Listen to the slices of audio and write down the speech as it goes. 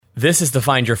This is the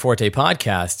Find Your Forte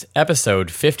podcast, episode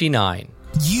 59.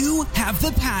 You have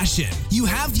the passion. You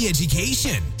have the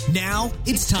education. Now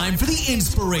it's time for the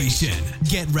inspiration.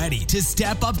 Get ready to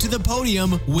step up to the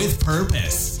podium with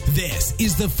purpose. This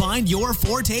is the Find Your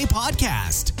Forte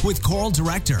podcast with choral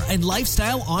director and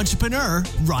lifestyle entrepreneur,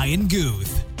 Ryan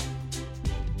Guth.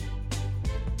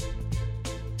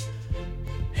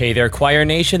 Hey there, Choir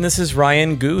Nation. This is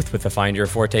Ryan Guth with the Find Your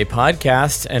Forte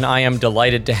podcast, and I am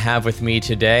delighted to have with me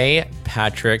today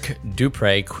Patrick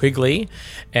Dupre Quigley,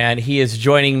 and he is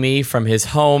joining me from his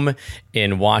home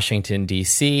in Washington,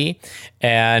 D.C.,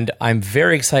 and I'm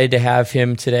very excited to have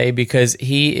him today because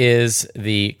he is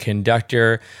the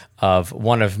conductor of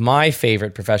one of my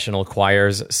favorite professional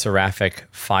choirs, Seraphic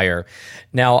Fire.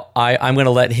 Now, I'm going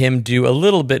to let him do a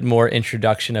little bit more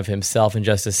introduction of himself in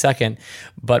just a second,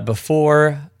 but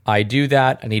before I do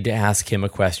that, I need to ask him a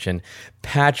question.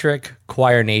 Patrick,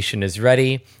 Choir Nation is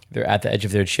ready. They're at the edge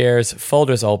of their chairs,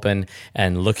 folders open,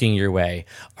 and looking your way.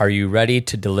 Are you ready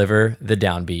to deliver the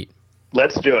downbeat?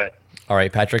 Let's do it. All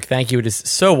right, Patrick, thank you. It is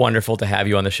so wonderful to have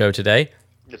you on the show today.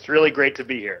 It's really great to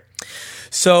be here.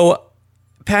 So,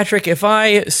 Patrick, if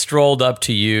I strolled up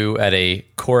to you at a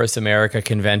Chorus America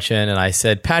convention and I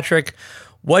said, Patrick,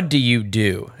 what do you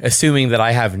do? Assuming that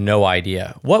I have no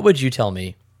idea, what would you tell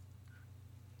me?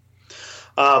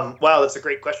 Wow, that's a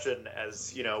great question.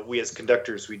 As you know, we as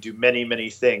conductors, we do many,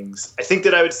 many things. I think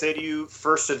that I would say to you,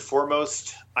 first and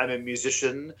foremost, I'm a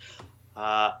musician.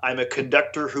 I'm a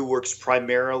conductor who works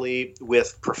primarily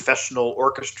with professional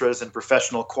orchestras and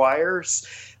professional choirs,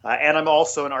 and I'm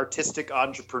also an artistic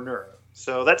entrepreneur.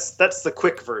 So that's the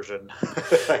quick version.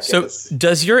 So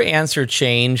does your answer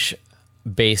change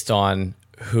based on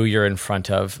who you're in front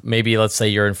of? Maybe let's say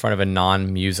you're in front of a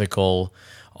non-musical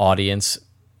audience.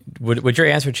 Would your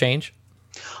answer change?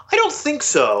 I don't think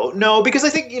so. No, because I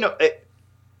think,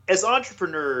 as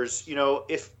entrepreneurs,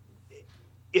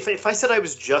 if I said I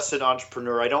was just an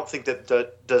entrepreneur, I don't think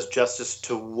that does justice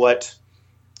to what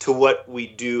we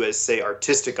do as, say,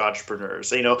 artistic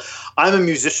entrepreneurs. I'm a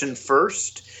musician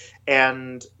first,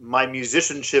 and my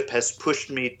musicianship has pushed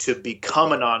me to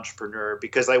become an entrepreneur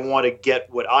because I want to get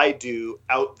what I do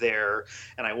out there,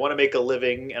 and I want to make a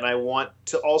living, and I want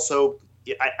to also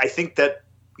I think that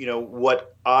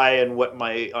what I and what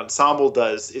my ensemble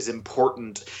does is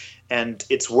important, and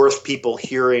it's worth people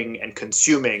hearing and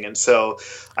consuming. And so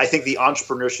I think the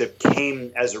entrepreneurship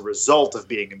came as a result of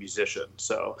being a musician.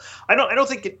 So I don't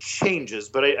think it changes,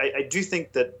 but I do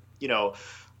think that,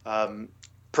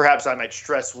 perhaps I might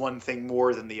stress one thing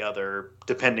more than the other,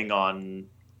 depending on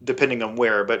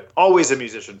where, but always a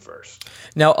musician first.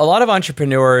 Now, a lot of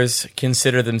entrepreneurs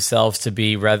consider themselves to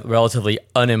be relatively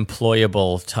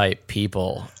unemployable type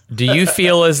people. Do you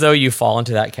feel as though you fall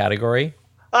into that category?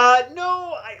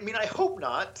 No, I hope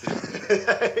not.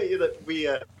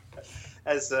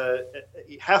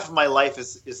 Half of my life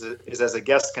is as a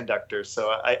guest conductor, so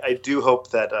I do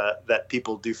hope that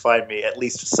people do find me at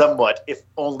least somewhat, if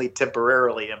only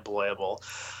temporarily, employable.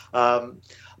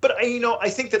 But I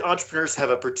think that entrepreneurs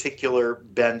have a particular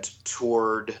bent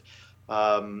toward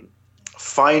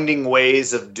finding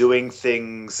ways of doing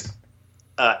things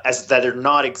as that are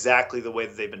not exactly the way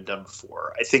that they've been done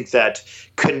before. I think that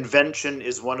convention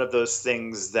is one of those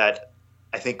things that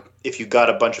I think if you got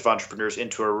a bunch of entrepreneurs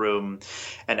into a room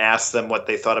and asked them what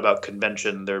they thought about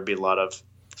convention, there'd be a lot of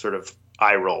sort of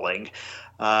eye rolling.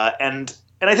 And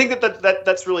I think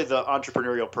that's really the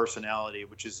entrepreneurial personality,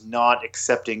 which is not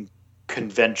accepting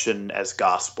convention as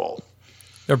gospel.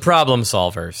 They're problem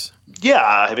solvers.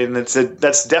 Yeah,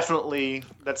 that's definitely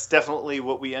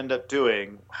what we end up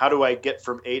doing. How do I get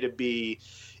from A to B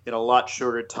in a lot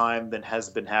shorter time than has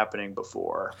been happening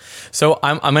before? So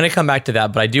I'm going to come back to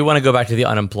that, but I do want to go back to the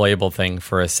unemployable thing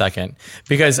for a second,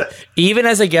 because even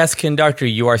as a guest conductor,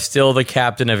 you are still the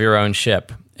captain of your own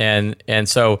ship. And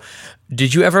so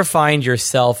did you ever find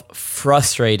yourself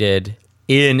frustrated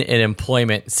in an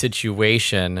employment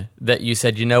situation that you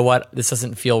said, you know what, this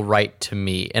doesn't feel right to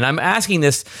me? And I'm asking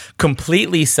this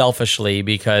completely selfishly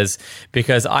because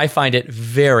I find it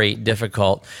very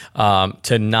difficult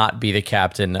to not be the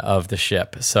captain of the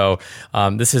ship. So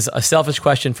this is a selfish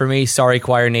question for me. Sorry,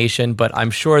 Choir Nation, but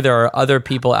I'm sure there are other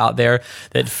people out there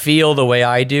that feel the way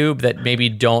I do that maybe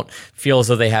don't feel as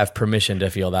though they have permission to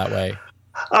feel that way.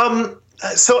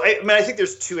 So I think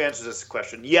there's two answers to this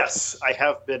question. Yes, I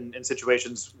have been in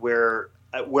situations where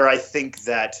I think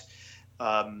that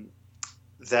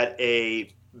that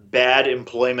a bad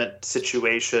employment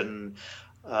situation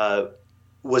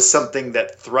was something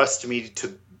that thrust me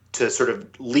to sort of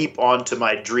leap onto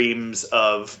my dreams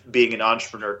of being an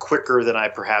entrepreneur quicker than I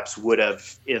perhaps would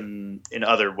have in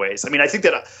other ways. I mean, I think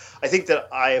that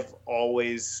I've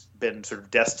always been sort of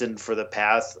destined for the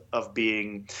path of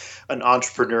being an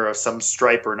entrepreneur of some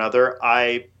stripe or another.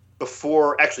 While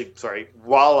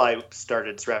I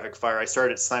started Seraphic Fire, I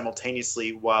started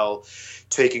simultaneously while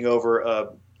taking over a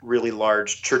really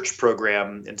large church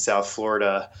program in South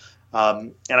Florida.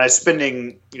 And I spent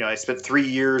 3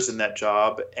 years in that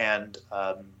job, and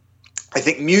I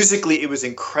think musically it was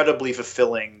incredibly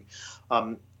fulfilling.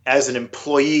 As an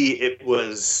employee, it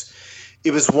was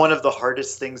one of the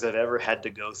hardest things I've ever had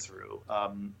to go through.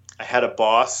 I had a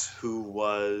boss who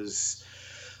was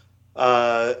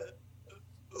I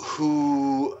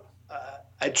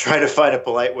try to find a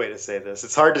polite way to say this.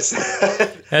 It's hard to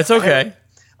say. That's okay.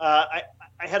 I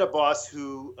had a boss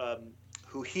who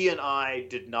he and I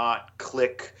did not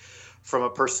click from a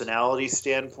personality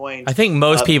standpoint. I think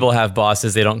most people have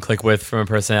bosses they don't click with from a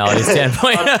personality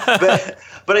standpoint.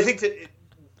 But I think that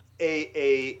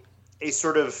a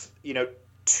sort of,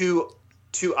 two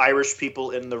Irish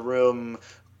people in the room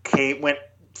went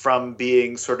from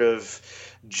being sort of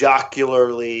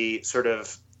jocularly sort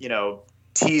of,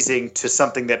 teasing to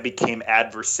something that became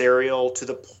adversarial to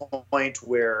the point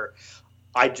where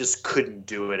I just couldn't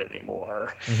do it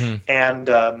anymore. Mm-hmm. And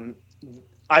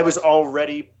I was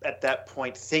already at that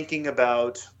point thinking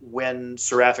about when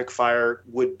Seraphic Fire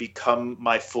would become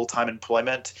my full-time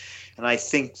employment. And I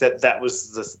think that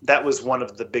was one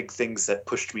of the big things that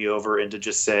pushed me over into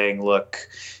just saying, look,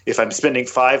 if I'm spending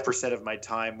 5% of my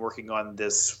time working on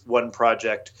this one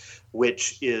project,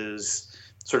 which is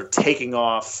sort of taking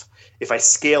off, if I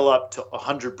scale up to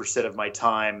 100% of my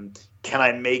time, can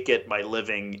I make it my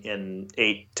living in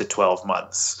 8 to 12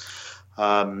 months?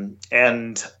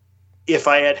 And if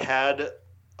I had had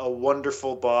a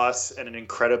wonderful boss and an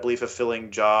incredibly fulfilling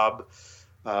job,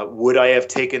 would I have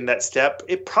taken that step?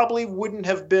 It probably wouldn't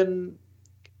have been.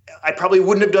 I probably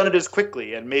wouldn't have done it as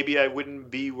quickly, and maybe I wouldn't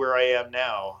be where I am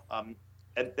now.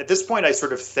 At this point, I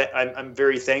sort of I'm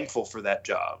very thankful for that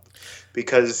job,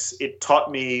 because it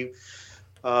taught me.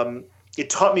 It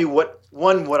taught me what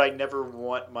I never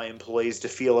want my employees to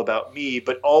feel about me,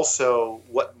 but also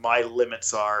what my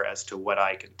limits are as to what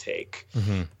I can take.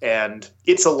 Mm-hmm. And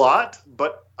it's a lot,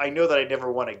 but I know that I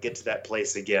never want to get to that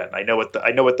place again. I know what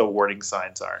the warning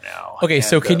signs are now. Okay, and,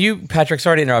 so can you, Patrick?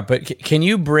 Sorry to interrupt, but can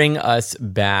you bring us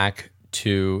back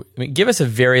to? Give us a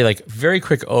very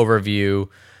quick overview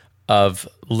of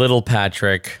Little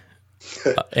Patrick,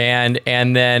 and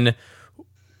then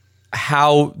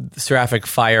how Seraphic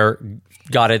Fire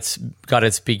got its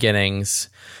beginnings.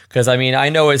 Because I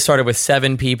know it started with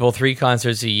 7 people, 3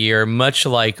 concerts a year, much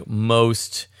like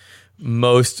most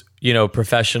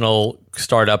professional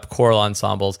startup choral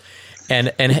ensembles.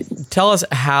 And tell us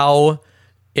how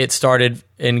it started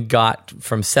and got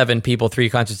from 7 people, 3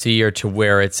 concerts a year to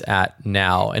where it's at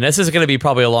now. And this is going to be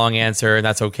probably a long answer, and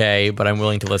that's okay, but I'm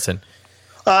willing to listen.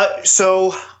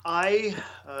 So I've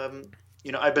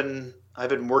been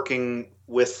working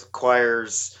with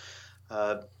choirs,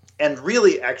 and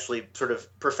really actually sort of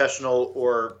professional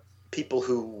or people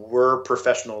who were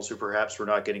professionals who perhaps were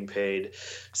not getting paid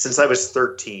since I was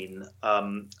 13.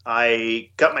 I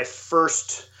got my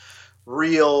first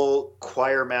real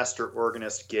choir master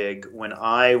organist gig when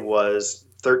I was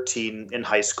 13 in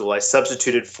high school. I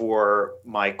substituted for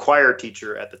my choir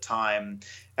teacher at the time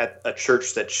at a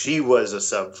church that she was a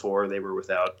sub for. They were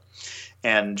without.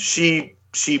 And she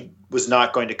was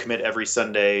not going to commit every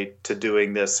Sunday to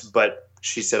doing this, but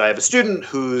she said, I have a student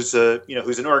who's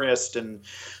an organist and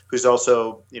who's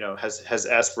also, has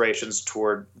aspirations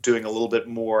toward doing a little bit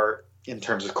more in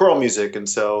terms of choral music. And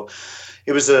so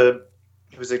it was a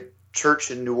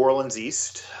church in New Orleans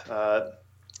East,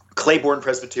 Claiborne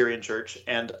Presbyterian Church.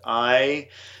 And I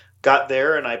got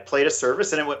there and I played a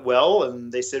service and it went well.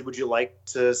 And they said, would you like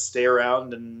to stay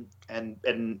around and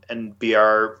be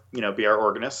our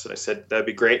organist? And I said, that'd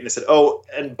be great. And they said, oh,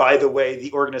 and by the way,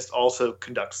 the organist also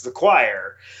conducts the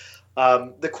choir.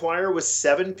 The choir was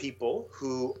 7 people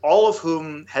all of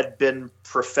whom had been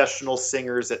professional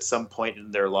singers at some point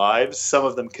in their lives. Some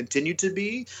of them continued to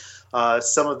be.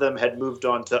 Some of them had moved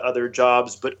on to other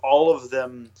jobs, but all of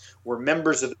them were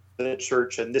members of the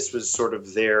church, and this was sort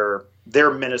of their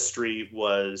ministry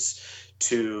was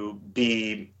to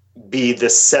be the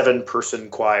 7-person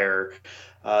choir.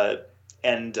 How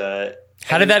did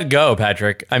that go,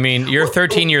 Patrick? You're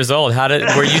 13 years old.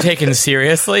 Were you taken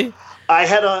seriously? I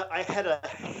had a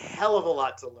hell of a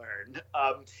lot to learn.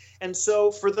 And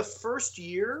so for the first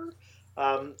year,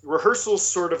 rehearsals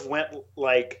sort of went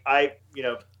like I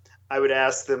I would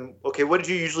ask them, okay, what did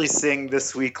you usually sing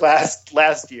this week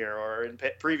last year or in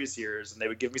previous years? And they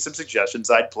would give me some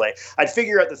suggestions. I'd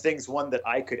figure out the things, one, that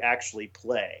I could actually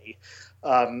play.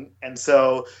 And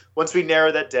so once we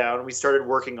narrowed that down, we started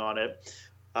working on it.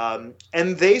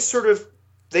 And they sort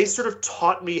of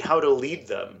taught me how to lead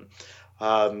them.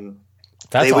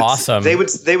 That's awesome. They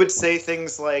would say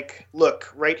things like,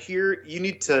 "Look, right here, you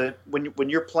need to when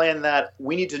you're playing that,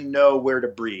 we need to know where to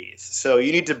breathe. So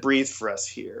you need to breathe for us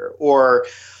here." Or,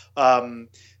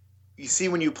 you see,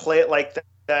 when you play it like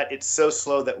that, it's so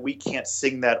slow that we can't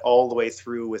sing that all the way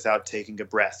through without taking a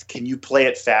breath. Can you play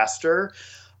it faster?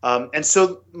 And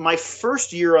so my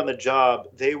first year on the job,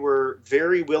 they were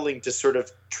very willing to sort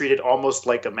of treat it almost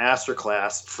like a master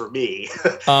class for me.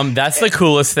 That's the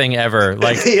coolest thing ever.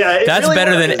 Like, yeah, that's really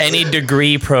better was. than any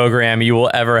degree program you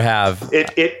will ever have.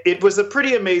 It was a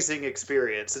pretty amazing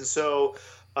experience. And so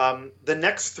the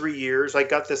next 3 years, I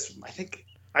got this,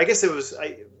 I guess it was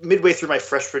midway through my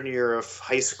freshman year of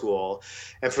high school.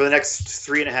 And for the next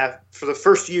for the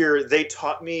first year, they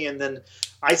taught me, and then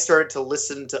I started to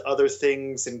listen to other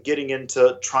things and getting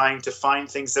into trying to find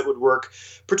things that would work,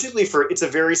 particularly it's a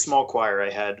very small choir. I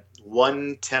had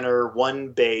 1 tenor,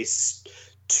 1 bass,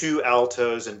 2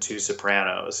 altos, and 2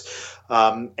 sopranos,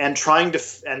 and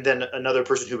then another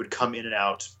person who would come in and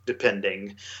out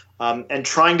depending, and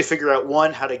trying to figure out,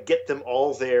 one, how to get them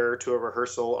all there to a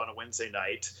rehearsal on a Wednesday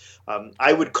night.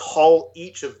 I would call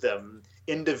each of them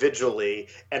individually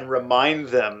and remind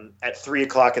them at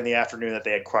 3:00 in the afternoon that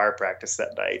they had choir practice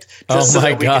that night. Just so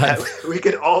my God. We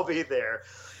could all be there.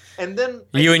 And then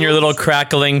you and your little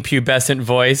crackling pubescent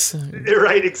voice.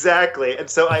 Right, exactly. And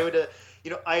so I would,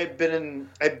 I'd been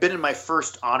in my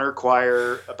first honor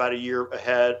choir about a year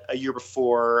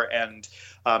before, and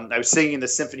I was singing in the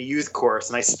symphony youth chorus,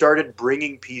 and I started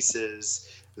bringing pieces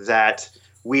that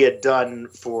we had done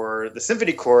for the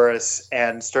symphony chorus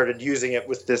and started using it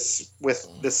with this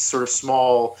sort of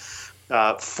small,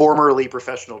 formerly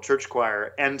professional church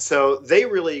choir. And so they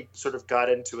really sort of got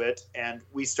into it, and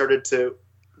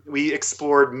we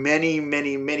explored many,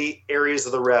 many, many areas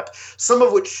of the rep, some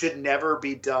of which should never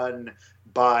be done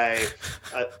by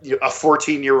a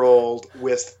 14-year-old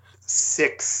with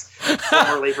 6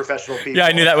 formerly professional people. Yeah,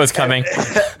 I knew that was coming.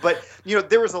 But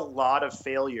there was a lot of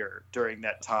failure during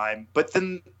that time. But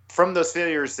then from those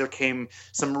failures, there came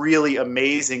some really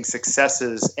amazing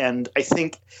successes. And I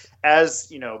think as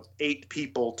 8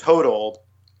 people total,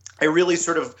 I really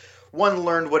sort of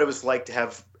learned what it was like to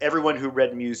have everyone who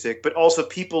read music, but also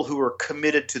people who were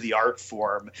committed to the art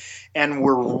form and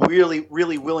were really,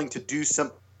 really willing to do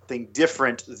something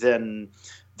different than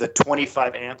the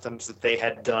 25 anthems that they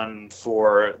had done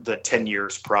for the 10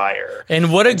 years prior.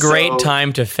 And what a great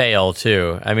time to fail,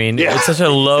 too. I mean, It's such a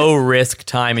low-risk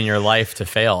time in your life to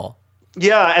fail.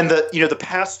 Yeah, and the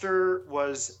pastor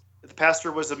was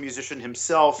a musician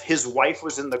himself. His wife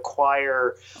was in the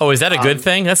choir. Oh, is that a good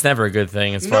thing? That's never a good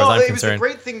thing as far as I'm concerned. No, it was a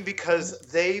great thing because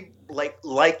they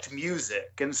liked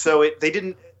music. And so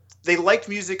they liked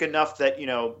music enough that,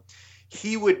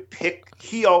 he would pick.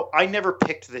 I never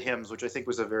picked the hymns, which I think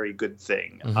was a very good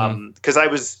thing, because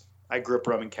I grew up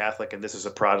Roman Catholic, and this is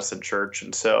a Protestant church,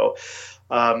 and so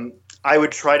I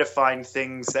would try to find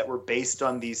things that were based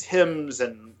on these hymns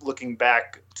and looking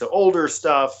back to older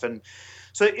stuff, and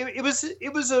so it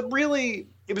was a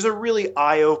really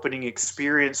eye-opening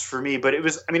experience for me. But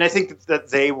I think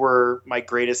that they were my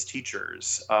greatest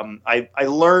teachers. I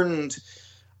learned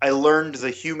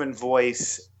the human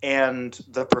voice and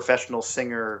the professional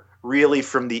singer really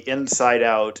from the inside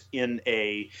out in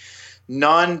a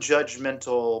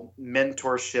non-judgmental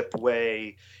mentorship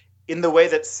way, in the way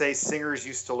that, say, singers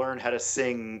used to learn how to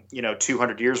sing,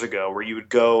 200 years ago, where you would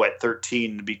go at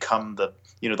 13 to become the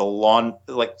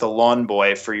lawn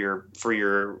boy for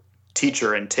your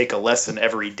teacher and take a lesson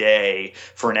every day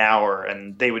for an hour,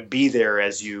 and they would be there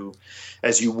as you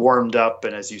warmed up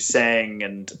and as you sang,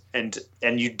 and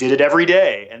you did it every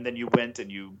day, and then you went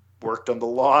and you worked on the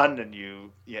lawn, and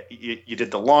you did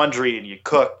the laundry, and you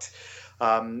cooked,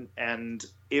 and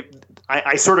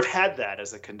I sort of had that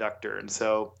as a conductor, and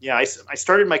so I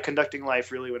started my conducting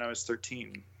life really when I was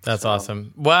 13. That's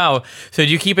awesome. Wow. So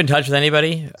did you keep in touch with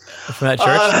anybody from that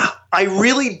church? I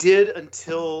really did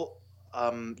until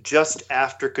just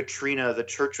after Katrina. The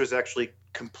church was actually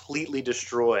completely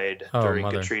destroyed during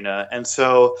Katrina, and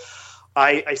so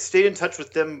I stayed in touch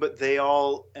with them. But they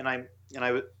all I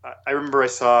remember I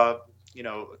saw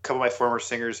a couple of my former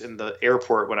singers in the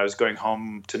airport when I was going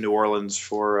home to New Orleans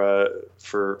for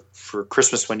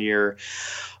Christmas one year.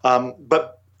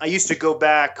 But I used to go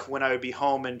back when I would be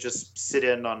home and just sit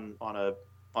in on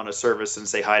a service and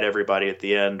say hi to everybody at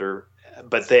the end, or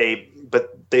but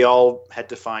they all had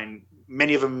to find.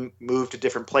 Many of them moved to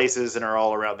different places and are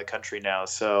all around the country now.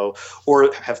 So,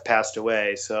 or have passed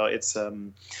away. So I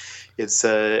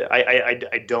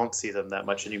don't see them that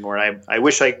much anymore. I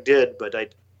wish I did, but I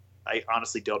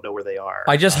honestly don't know where they are.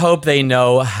 I just hope they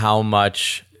know how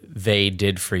much they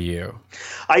did for you.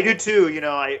 I do too. You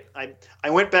know, I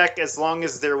went back as long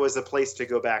as there was a place to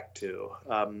go back to,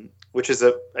 which is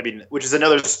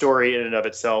another story in and of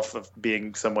itself of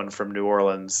being someone from New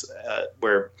Orleans,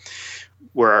 where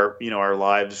our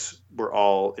lives were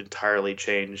all entirely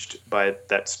changed by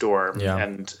that storm. Yeah.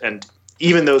 And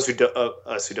even those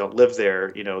us who don't live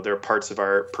there, there are parts of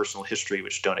our personal history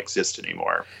which don't exist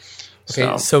anymore.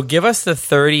 Okay, so give us the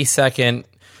 30-second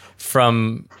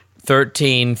from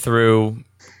 13 through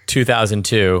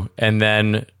 2002, and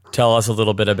then tell us a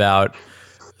little bit about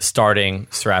starting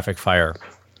Seraphic Fire.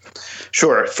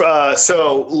 Sure.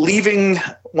 So leaving,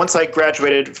 once I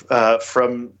graduated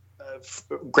from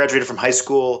high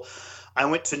school, I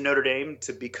went to Notre Dame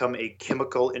to become a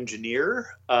chemical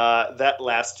engineer. That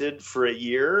lasted for a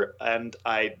year, and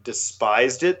I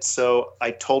despised it. So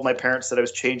I told my parents that I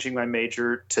was changing my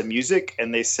major to music,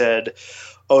 and they said,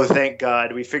 "Oh, thank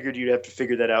God. We figured you'd have to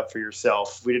figure that out for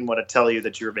yourself. We didn't want to tell you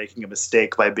that you were making a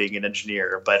mistake by being an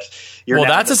engineer." But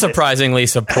that's a surprisingly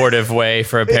supportive way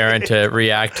for a parent to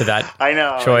react to that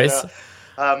choice.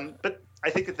 I know. But I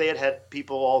think that they had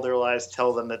people all their lives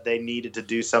tell them that they needed to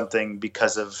do something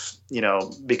because of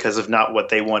not what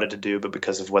they wanted to do, but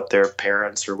because of what their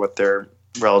parents or what their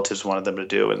relatives wanted them to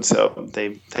do. And so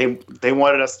they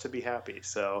wanted us to be happy.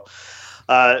 So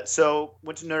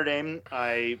went to Notre Dame.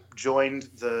 I joined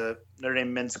the Notre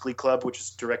Dame Men's Glee Club, which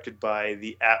is directed by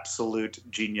the absolute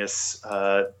genius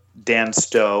Dan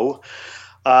Stowe.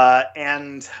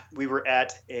 And we were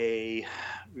at a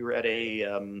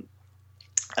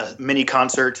mini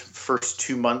concert first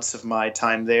 2 months of my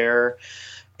time there,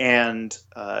 and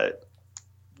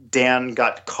Dan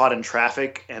got caught in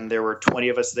traffic, and there were 20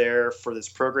 of us there for this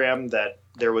program. That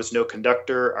there was no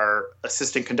conductor. Our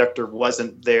assistant conductor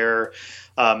wasn't there,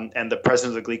 and the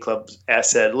president of the Glee Club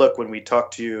said, "Look, when we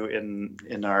talked to you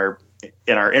in our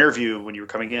interview when you were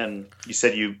coming in, you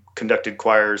said you conducted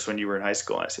choirs when you were in high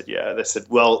school." And I said, "Yeah." They said,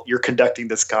 "Well, you're conducting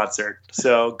this concert,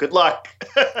 so good luck."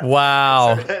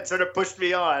 Wow. It sort of pushed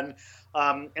me on.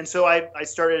 And so I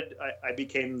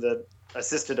became the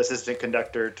assistant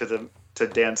conductor to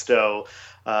Dan Stowe,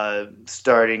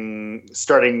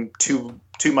 starting 2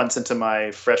 months into my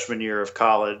freshman year of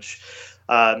college.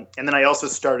 And then I also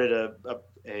started an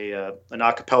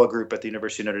a cappella group at the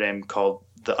University of Notre Dame called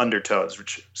The Undertones,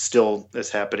 which still is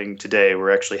happening today.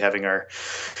 We're actually having our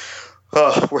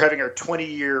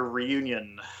 20-year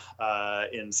reunion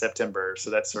in September, so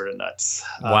that's sort of nuts.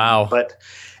 Wow!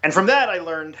 And from that, I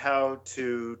learned how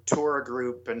to tour a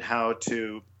group and how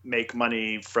to make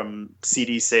money from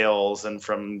CD sales and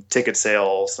from ticket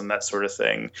sales and that sort of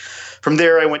thing. From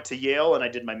there, I went to Yale and I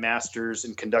did my master's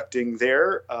in conducting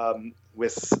there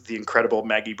with the incredible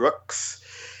Maggie Brooks.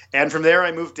 And from there,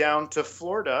 I moved down to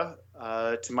Florida,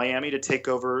 to Miami, to take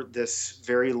over this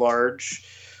very large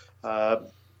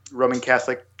Roman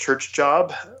Catholic church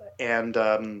job. And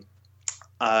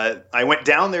I went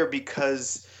down there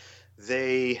because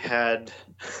they had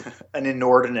an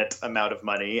inordinate amount of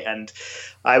money. And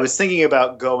I was thinking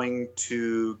about going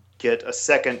to get a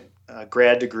second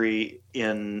grad degree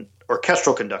in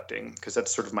orchestral conducting, because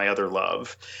that's sort of my other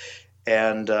love.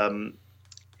 And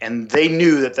they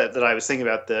knew that I was thinking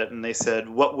about that, and they said,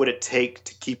 "What would it take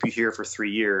to keep you here for 3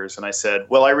 years?" And I said,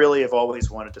 "Well, I really have always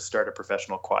wanted to start a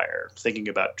professional choir," thinking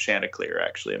about Chanticleer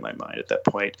actually in my mind at that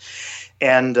point.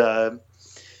 And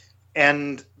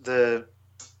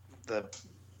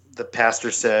the pastor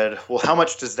said, "Well, how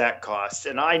much does that cost?"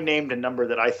 And I named a number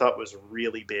that I thought was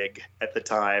really big at the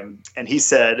time. And he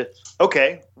said,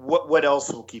 "Okay, what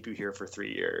else will keep you here for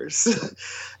 3 years?"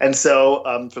 And so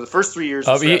for the first 3 years...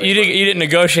 you didn't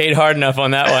negotiate hard enough on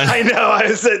that one. I know. I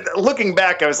was looking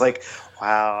back, I was like,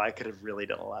 wow, I could have really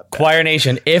done a lot better. Choir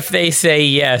Nation, if they say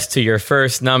yes to your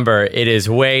first number, it is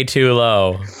way too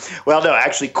low. Well, no,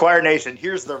 actually, Choir Nation,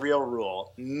 here's the real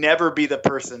rule. Never be the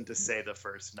person to say the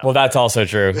first number. Well, that's also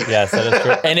true. Yes, that is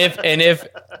true.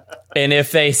 And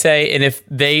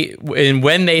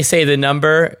when they say the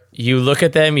number, you look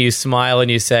at them, you smile, and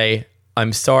you say,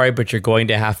 "I'm sorry, but you're going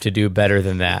to have to do better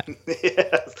than that." Yes.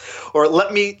 Or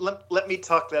let me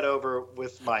talk that over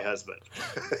with my husband.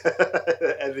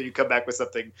 And then you come back with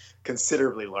something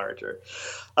considerably larger.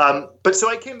 But so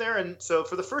I came there, and so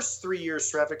for the first 3 years,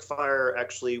 Seraphic Fire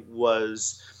actually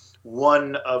was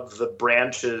one of the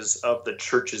branches of the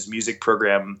church's music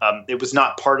program. It was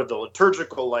not part of the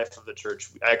liturgical life of the church.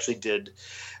 I actually did,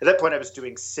 at that point, I was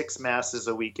doing 6 masses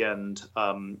a weekend.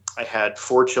 I had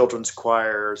 4 children's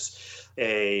choirs,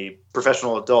 a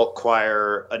professional adult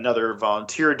choir, another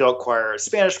volunteer adult choir, a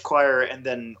Spanish choir, and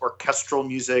then orchestral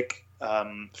music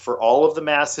for all of the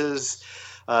masses,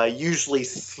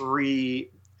 usually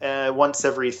once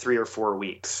every 3 or 4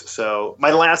 weeks. So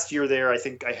my last year there, I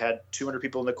think I had 200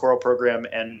 people in the choral program,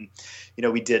 and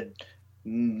we did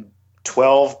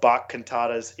 12 Bach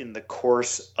cantatas in the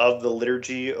course of the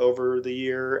liturgy over the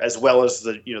year, as well as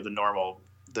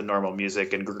the normal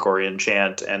music and Gregorian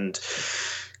chant and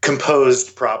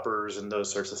composed propers and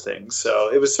those sorts of things.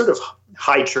 So it was sort of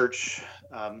high church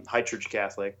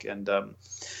Catholic,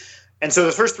 and so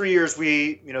the first 3 years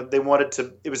they wanted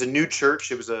to. It was a new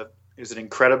church. It was an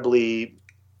incredibly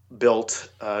built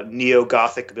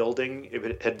neo-Gothic building.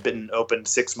 It had been opened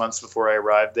 6 months before I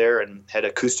arrived there and had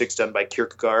acoustics done by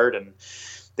Kierkegaard, and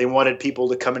they wanted people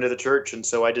to come into the church. And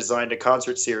so I designed a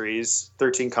concert series,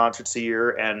 13 concerts a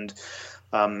year, and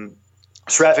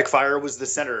Seraphic Fire was the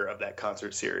center of that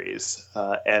concert series.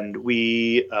 And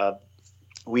we got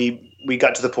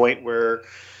to the point where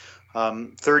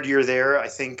third year there, I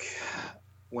think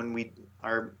when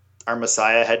our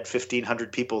Messiah had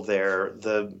 1,500 people there.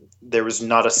 There was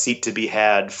not a seat to be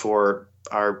had for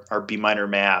our B minor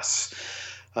mass.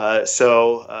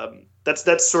 So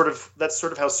that's sort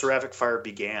of how Seraphic Fire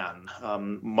began.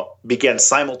 Began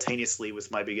simultaneously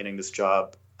with my beginning this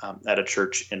job at a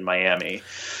church in Miami.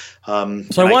 So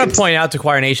I want to point out to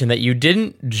Choir Nation that you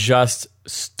didn't just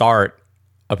start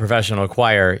a professional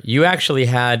choir. You actually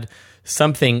had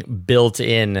something built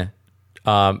in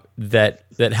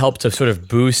that helped to sort of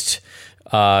boost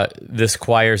this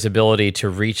choir's ability to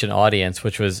reach an audience,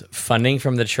 which was funding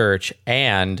from the church,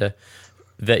 and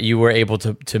that you were able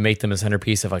to make them a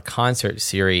centerpiece of a concert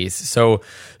series. So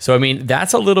I mean,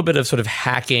 that's a little bit of sort of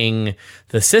hacking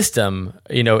the system,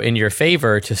 in your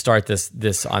favor to start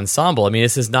this ensemble. I mean,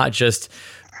 this is not just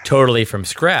totally from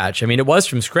scratch. I mean, it was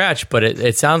from scratch, but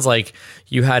it sounds like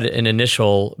you had an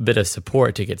initial bit of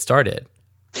support to get started.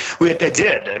 I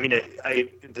did. I mean,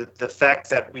 the fact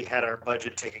that we had our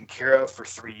budget taken care of for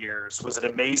 3 years was an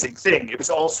amazing thing. It was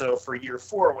also for year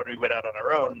 4 when we went out on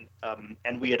our own,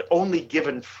 and we had only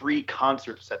given free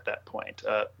concerts at that point.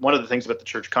 One of the things about the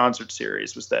church concert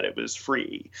series was that it was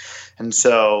free, and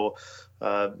so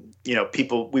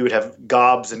we would have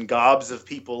gobs and gobs of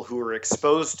people who were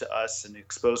exposed to us and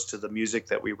exposed to the music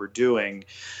that we were doing,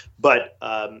 but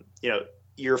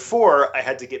year 4, I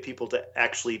had to get people to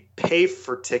actually pay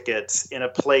for tickets in a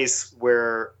place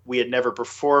where we had never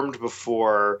performed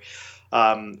before,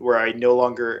 where I had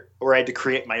to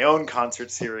create my own concert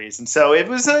series, and so it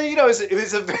was a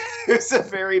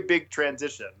very big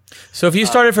transition. So if you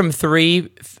started from three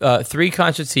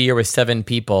concerts a year with 7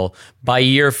 people, by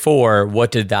year 4, what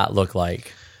did that look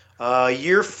like?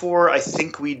 Year 4, I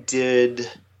think we did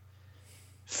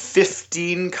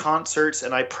 15 concerts,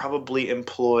 and I probably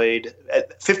employed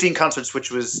 15 concerts,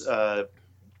 which was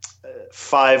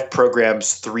 5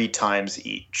 programs 3 times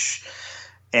each.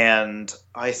 And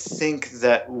I think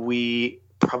that we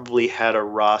probably had a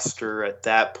roster at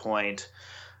that point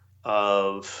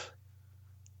of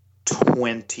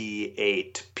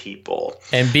 28 people.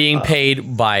 And being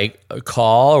paid by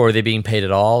call, or were they being paid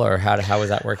at all, or how was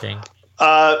that working?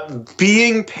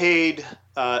 Being paid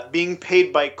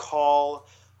by call.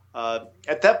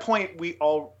 At that point,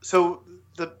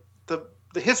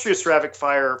 the history of Seraphic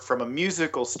Fire from a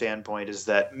musical standpoint is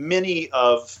that many,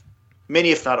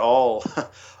 if not all,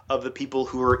 of the people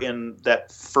who were in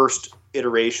that first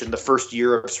iteration, the first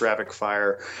year of Seraphic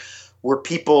Fire, were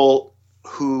people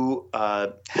who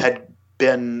had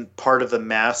been part of the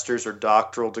master's or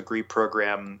doctoral degree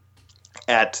program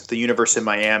at the University of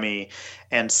Miami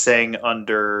and sang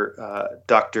under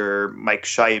Dr. Mike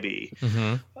Scheibe.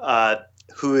 Mm-hmm.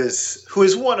 Who is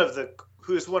one of the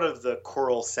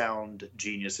choral sound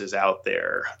geniuses out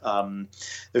there.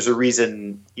 There's a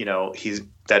reason, he's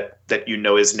that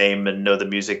his name and know the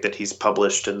music that he's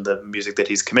published and the music that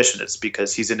he's commissioned. It's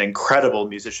because he's an incredible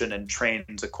musician and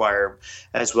trains a choir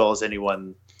as well as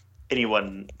anyone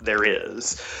there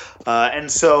is.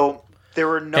 And so there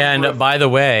were And by the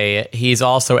way, he's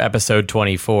also episode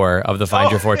 24 of the Find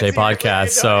Your Forte podcast.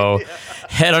 So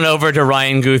head on over to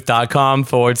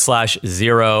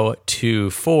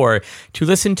ryanguth.com/024 to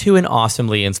listen to an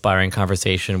awesomely inspiring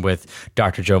conversation with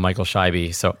Dr. Joe Michael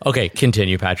Scheibe. So, okay,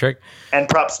 continue, Patrick. And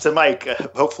props to Mike.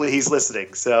 Hopefully he's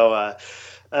listening. So,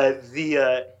 and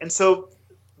so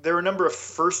there were a number of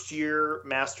first-year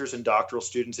master's and doctoral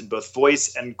students in both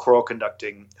voice and choral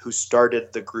conducting who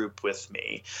started the group with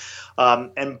me.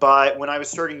 And when I was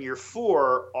starting year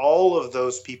 4, all of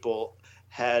those people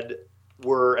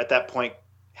were at that point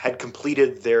had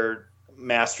completed their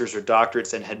master's or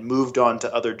doctorates and had moved on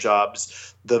to other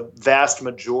jobs. The vast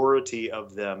majority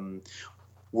of them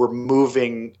were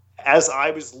moving as I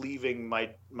was leaving my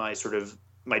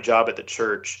job at the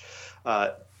church.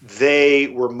 They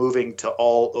were moving to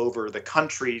all over the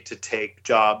country to take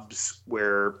jobs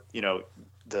where,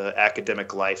 the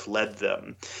academic life led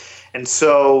them. And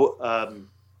so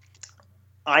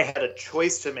I had a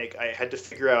choice to make. I had to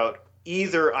figure out,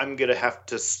 either I'm going to have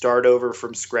to start over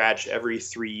from scratch every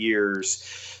 3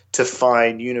 years to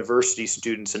find university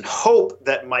students and hope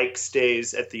that Mike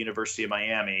stays at the University of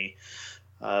Miami,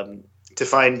 to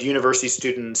find university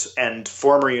students and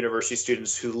former university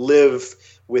students who live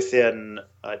within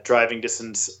driving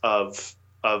distance of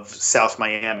South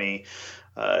Miami,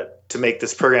 to make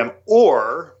this program,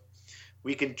 or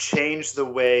we can change the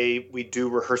way we do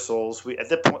rehearsals. At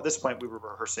this point, we were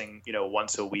rehearsing,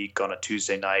 once a week on a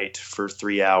Tuesday night for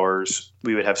 3 hours.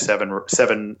 We would have seven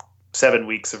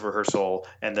weeks of rehearsal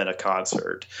and then a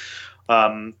concert.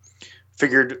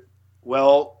 Figured,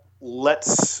 well,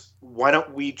 why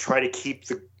don't we try to keep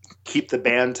the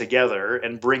band together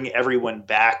and bring everyone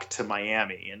back to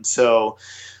Miami? And so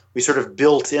we sort of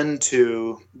built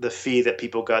into the fee that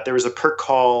people got. There was a per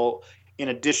call. In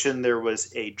addition, there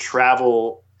was a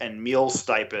travel and meal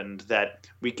stipend that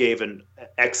we gave an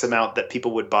X amount that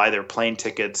people would buy their plane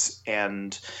tickets,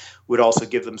 and would also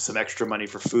give them some extra money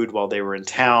for food while they were in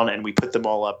town. And we put them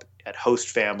all up at host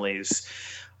families.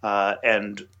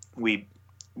 And we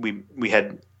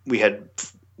had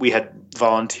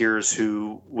volunteers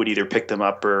who would either pick them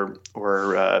up or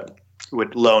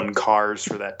would loan cars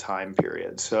for that time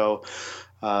period. So,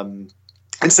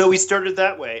 and so we started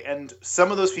that way. And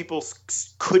some of those people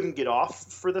couldn't get off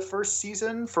for the first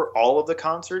season for all of the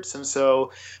concerts. And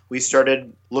so we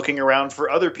started looking around for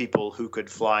other people who could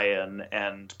fly in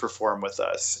and perform with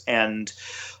us. And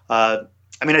I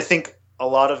think a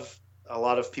lot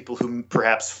of people who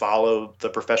perhaps follow the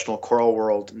professional choral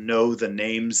world know the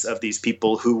names of these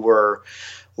people who were,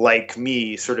 like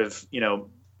me, sort of,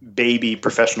 baby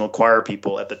professional choir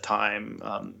people at the time.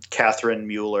 Catherine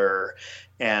Mueller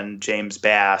and James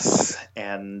Bass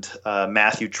and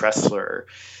Matthew Tressler.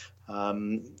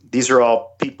 These are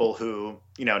all people who,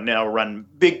 now run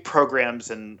big programs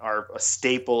and are a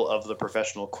staple of the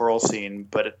professional choral scene.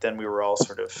 But then we were all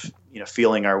sort of,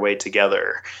 feeling our way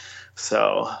together.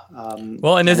 So,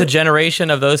 and there's a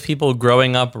generation of those people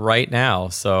growing up right now.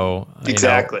 So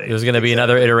exactly, there's going to be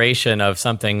another iteration of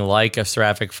something like a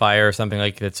Seraphic Fire, or something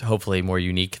like that's hopefully more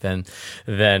unique than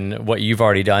what you've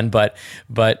already done. But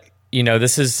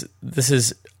this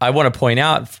is I want to point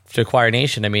out to Choir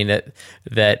Nation. I mean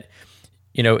that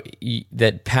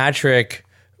Patrick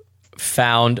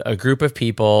found a group of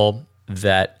people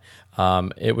that.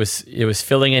 It was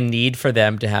filling a need for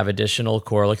them to have additional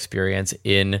choral experience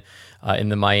in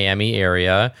the Miami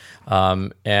area,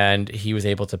 and he was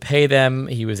able to pay them.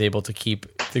 He was able to keep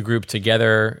the group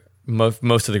together,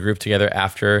 most of the group together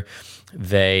after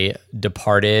they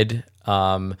departed,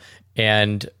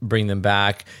 and bring them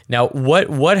back. Now,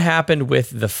 what happened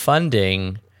with the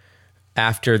funding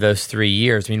after those 3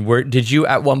 years? I mean, did you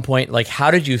at one point, how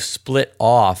did you split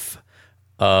off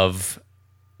of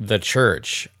the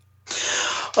church?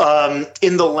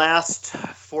 In the last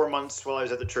 4 months while I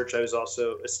was at the church, I was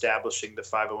also establishing the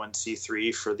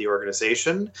 501c3 for the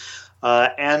organization.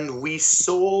 And we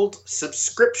sold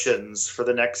subscriptions for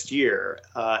the next year.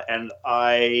 And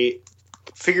I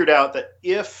figured out that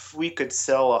if we could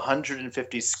sell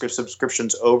 150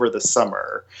 subscriptions over the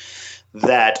summer,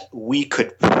 that we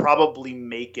could probably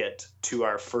make it to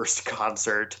our first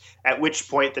concert, at which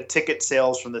point the ticket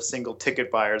sales from the single ticket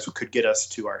buyers could get us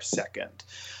to our second.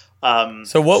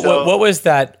 So what was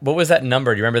that? What was that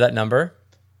number? Do you remember that number?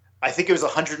 I think it was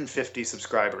 150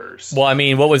 subscribers. Well, I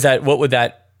mean, what was that? What would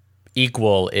that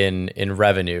equal in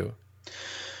revenue?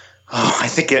 Oh, I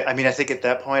think at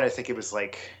that point, I think it was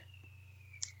like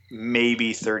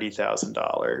maybe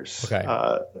 $30,000. Okay.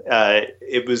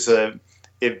 It was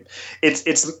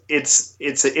it's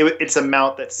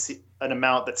an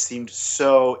amount that seemed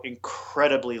so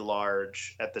incredibly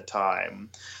large at the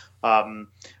time.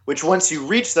 Which once you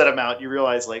reach that amount, you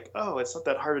realize it's not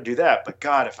that hard to do that. But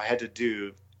God, if I had to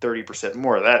do 30%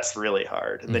 more, that's really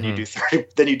hard. And then you do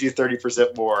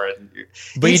 30% more.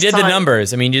 But you did the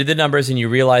numbers. I mean, you did the numbers and you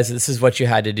realized that this is what you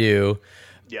had to do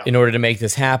in order to make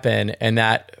this happen. And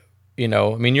that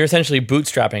I mean, you're essentially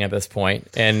bootstrapping at this point,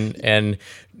 and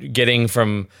getting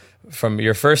from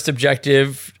your first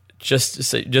objective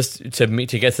just to get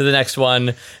to the next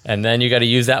one, and then you got to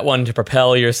use that one to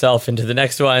propel yourself into the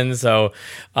next one. So,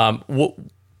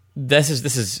 this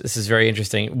is very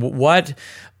interesting. What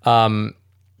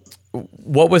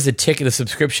was the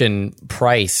subscription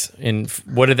price, and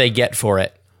what did they get for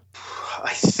it?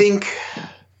 I think, I'm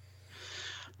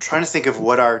trying to think of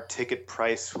what our ticket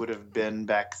price would have been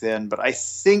back then, but I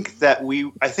think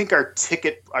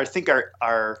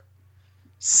our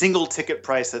single ticket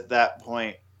price at that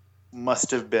point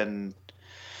must have been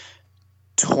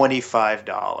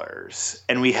 $25,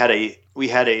 and we had a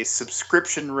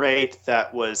subscription rate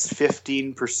that was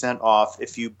 15% off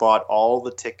if you bought all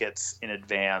the tickets in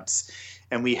advance,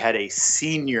 and we had a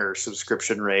senior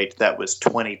subscription rate that was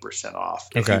 20% off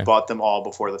if you bought them all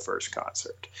before the first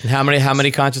concert. And how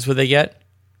many concerts would they get?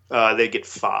 They get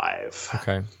 5.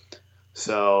 Okay.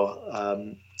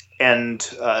 So and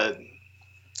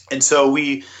so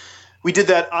we did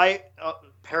that.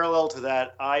 Parallel to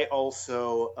that, I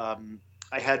also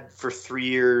I had for 3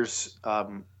 years.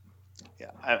 I'm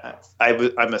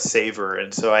a saver,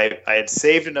 and so I had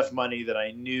saved enough money that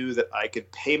I knew that I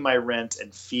could pay my rent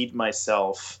and feed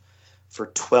myself for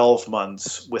 12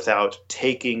 months without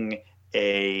taking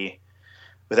a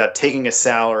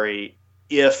salary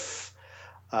if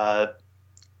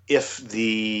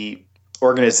the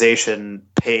organization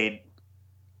paid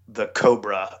the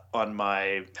COBRA on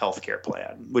my healthcare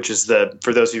plan, which is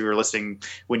for those of you who are listening,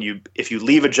 if you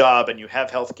leave a job and you have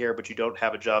healthcare, but you don't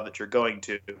have a job that you're going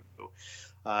to,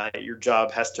 your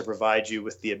job has to provide you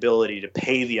with the ability to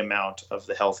pay the amount of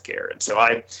the healthcare. And so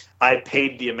I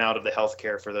paid the amount of the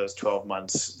healthcare for those 12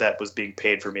 months that was being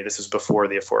paid for me. This was before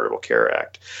the Affordable Care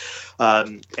Act.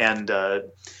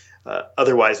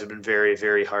 Otherwise it would have been very,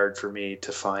 very hard for me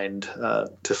to find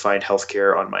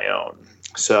healthcare on my own.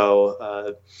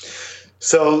 So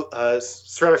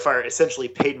Ceramic Fire essentially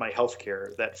paid my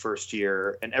healthcare that first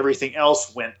year, and everything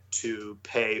else went to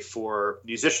pay for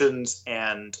musicians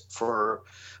and for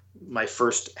my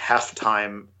first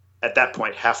halftime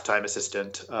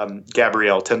assistant,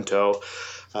 Gabrielle Tinto,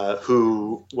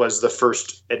 who was the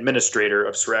first administrator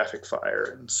of Seraphic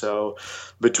Fire. And so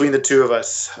between the two of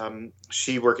us,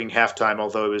 she working halftime,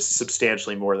 although it was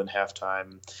substantially more than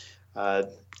halftime,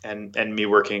 and me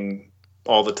working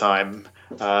all the time,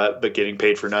 but getting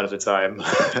paid for none of the time,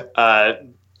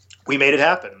 we made it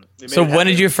happen. So when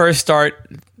did you first start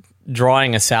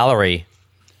drawing a salary?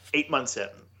 8 months in.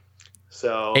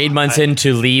 So 8 months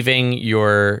into leaving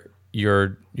your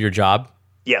job?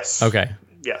 Yes. Okay.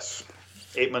 Yes.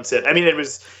 8 months in. I mean, it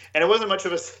wasn't much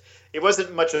of a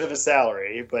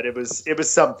salary, but it was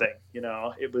something,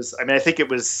 it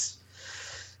was,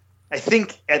 I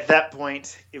think at that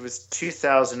point it was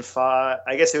 2005.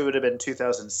 I guess it would have been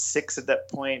 2006 at that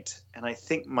point, and I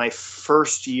think my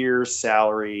first year's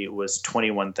salary was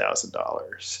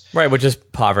 $21,000. Right, which is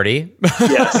poverty.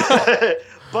 Yes,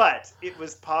 but it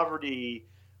was poverty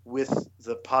with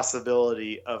the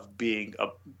possibility of being a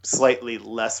slightly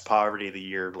less poverty the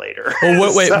year later.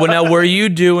 Well, wait. Well, now, were you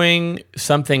doing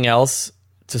something else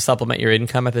to supplement your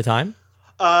income at the time?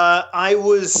 I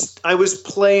was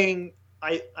playing.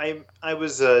 I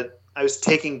was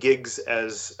taking gigs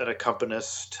as an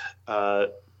accompanist,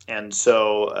 and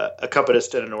so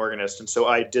accompanist and an organist, and so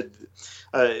I did.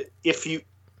 If you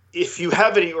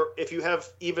have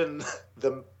even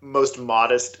the most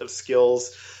modest of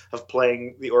skills of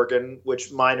playing the organ,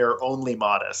 which mine are only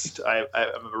modest, I'm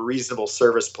a reasonable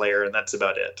service player, and that's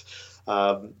about it.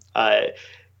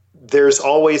 There's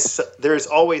always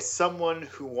someone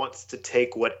who wants to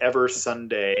take whatever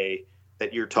Sunday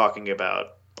that you're talking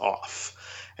about off,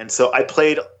 and so I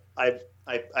played a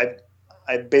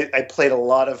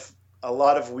lot of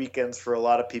weekends for a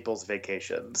lot of people's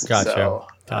vacations. Gotcha. So,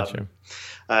 Gotcha.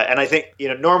 And I think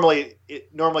normally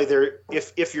there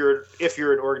if you're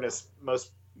an organist,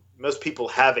 most people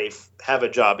have a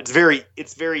job. It's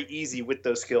very easy with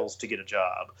those skills to get a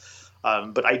job,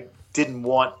 but I didn't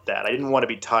want that. I didn't want to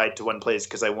be tied to one place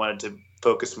because I wanted to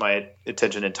focus my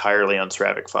attention entirely on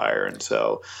Ceramic Fire, and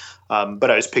so. But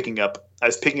I was picking up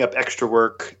extra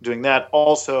work doing that.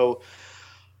 Also,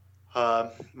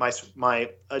 my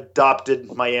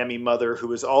adopted Miami mother, who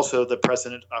was also the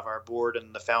president of our board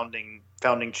and the founding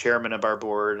chairman of our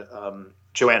board,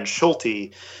 Joanne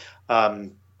Schulte,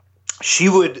 she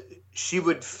would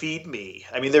feed me.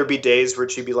 I mean, there'd be days where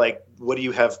she'd be like, "What do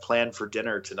you have planned for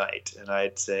dinner tonight?" And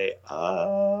I'd say,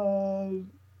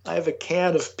 I have a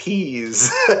can of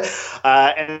peas.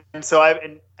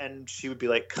 And she would be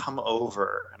like, "Come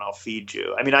over and I'll feed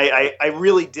you." I mean, I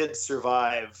really did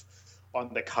survive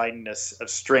on the kindness of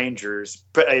strangers,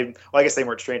 but I guess they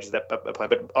weren't strangers at that point,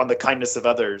 but on the kindness of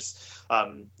others.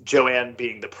 Joanne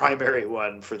being the primary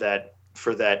one for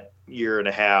that year and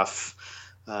a half,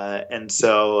 and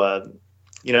so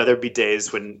there'd be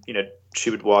days when she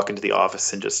would walk into the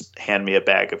office and just hand me a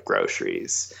bag of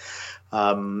groceries.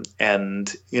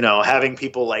 And having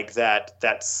people like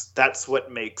that's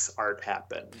what makes art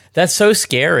happen. That's so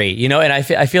scary, and I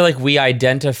feel like we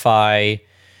identify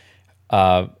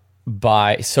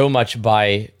by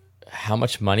how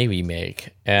much money we make,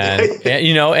 and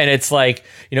it's like,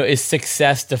 is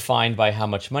success defined by how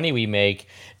much money we make,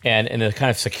 and the kind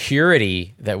of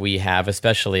security that we have,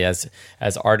 especially as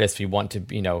artists. We want to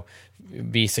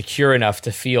be secure enough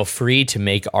to feel free to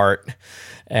make art,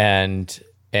 and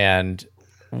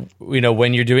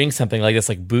when you're doing something like this,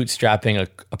 like bootstrapping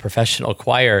a professional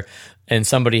choir, and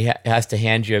somebody has to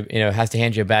hand you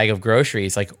a bag of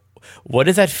groceries, like, what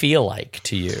does that feel like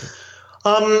to you?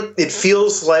 It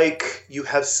feels like you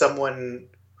have someone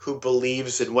who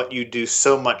believes in what you do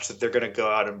so much that they're going to go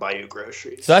out and buy you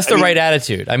groceries. So that's the right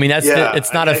attitude. I mean,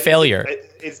 it's not a failure.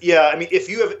 If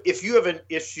you have an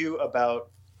issue about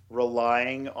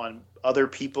relying on other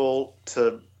people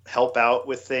to help out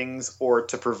with things or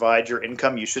to provide your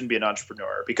income, you shouldn't be an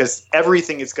entrepreneur, because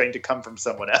everything is going to come from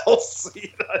someone else.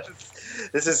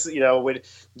 This is, when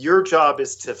your job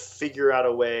is to figure out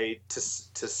a way to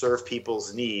serve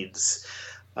people's needs.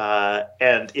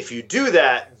 And if you do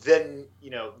that, then,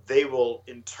 they will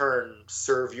in turn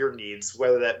serve your needs,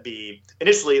 whether that be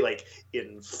initially like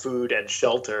in food and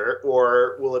shelter,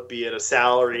 or will it be in a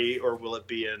salary, or will it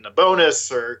be in a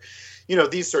bonus, or,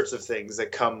 these sorts of things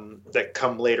that come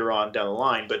later on down the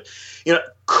line. But,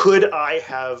 would I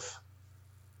have,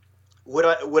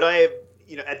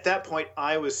 at that point,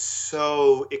 I was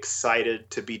so excited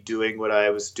to be doing what I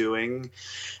was doing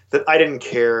that I didn't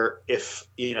care if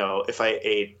I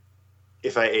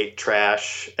ate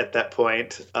trash at that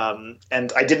point.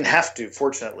 And I didn't have to,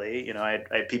 fortunately. I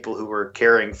had people who were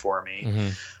caring for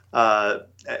me.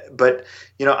 Mm-hmm. But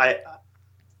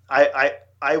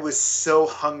I was so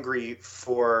hungry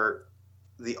for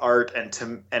the art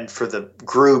and for the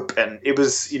group, and it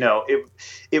was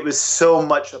it was so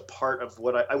much a part of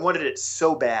what I wanted it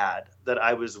so bad that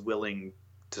I was willing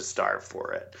to starve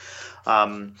for it.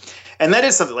 And that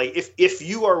is something like if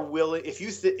you're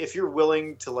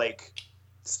willing to like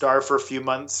starve for a few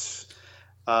months,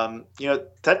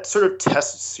 that sort of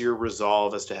tests your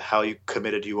resolve as to how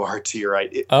committed you are to your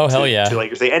idea. Oh, hell yeah. To like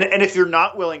your thing. And if you're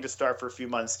not willing to starve for a few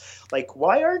months, like,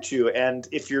 why aren't you? And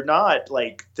if you're not,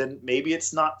 like, then maybe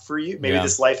it's not for you. Maybe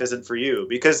this life isn't for you,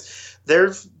 because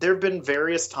there've been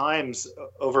various times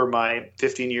over my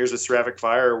 15 years with Ceramic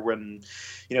Fire when,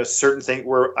 certain things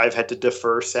where I've had to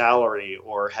defer salary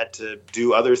or had to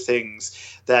do other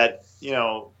things that,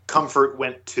 comfort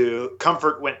went to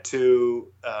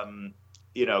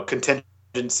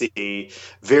contingency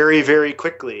very, very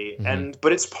quickly. Mm-hmm.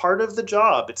 But it's part of the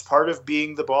job. It's part of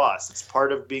being the boss. It's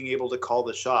part of being able to call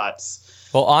the shots.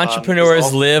 Well,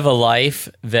 entrepreneurs live a life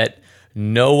that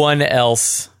no one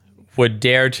else would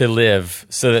dare to live,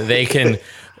 so that they can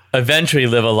eventually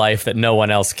live a life that no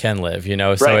one else can live,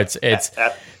 So right.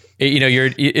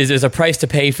 there's a price to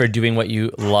pay for doing what you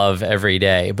love every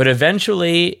day, but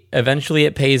eventually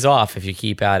it pays off if you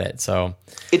keep at it. So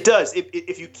it does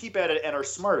if you keep at it and are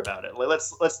smart about it. Like,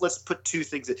 let's put two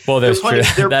things in. Well, that's true.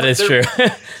 That is true.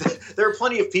 There are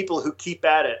plenty of people who keep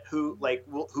at it who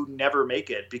never make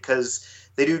it because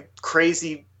they do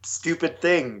crazy, stupid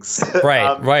things.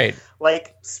 Right.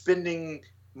 Like spending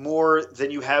more than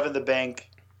you have in the bank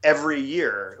every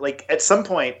year. Like, at some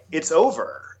point, it's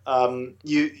over.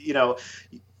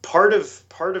 Part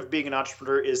of being an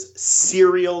entrepreneur is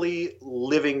serially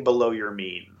living below your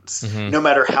means, mm-hmm. no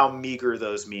matter how meager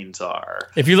those means are.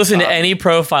 If you listen to any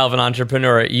profile of an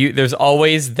entrepreneur, there's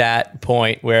always that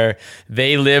point where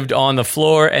they lived on the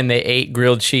floor and they ate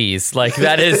grilled cheese. Like,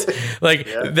 that is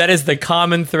that is the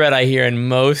common thread I hear in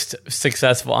most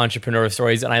successful entrepreneur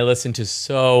stories. And I listen to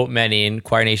so many in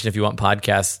Choir Nation. If you want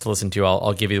podcasts to listen to,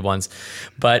 I'll give you the ones.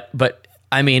 But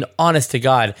I mean, honest to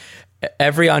God,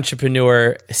 every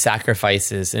entrepreneur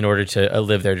sacrifices in order to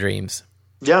live their dreams.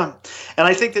 Yeah. And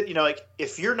I think that,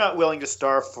 if you're not willing to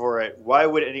starve for it, why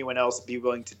would anyone else be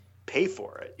willing to pay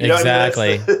for it?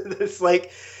 Exactly. It's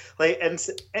like,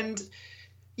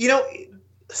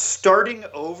 starting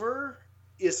over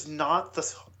is not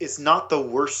the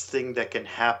worst thing that can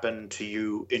happen to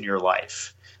you in your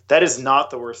life. That is not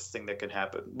the worst thing that can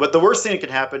happen. But the worst thing that can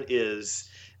happen is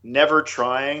never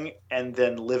trying and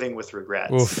then living with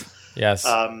regrets. Oof. Yes.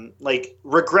 Like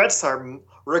regrets are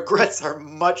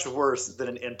much worse than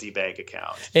an empty bank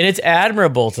account. And it's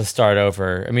admirable to start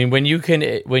over. I mean, when you can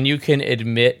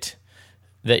admit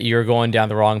that you're going down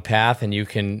the wrong path and you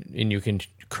can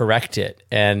correct it.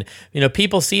 And,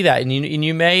 people see that, and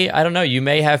you may, I don't know, you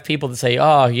may have people that say,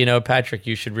 oh, Patrick,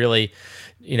 you should really,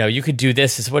 you could do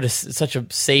this. It's such a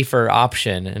safer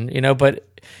option. And, but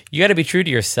you got to be true to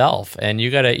yourself, and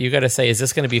you got to say, is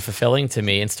this going to be fulfilling to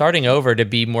me? And starting over to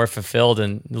be more fulfilled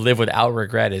and live without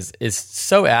regret is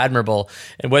so admirable.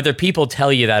 And whether people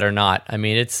tell you that or not, I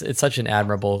mean, it's such an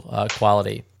admirable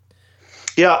quality.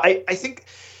 Yeah. I think,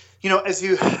 as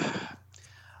you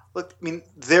look, I mean,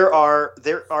 there are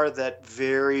that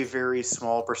very, very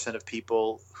small percent of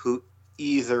people who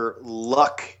either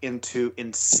luck into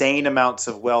insane amounts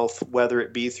of wealth, whether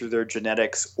it be through their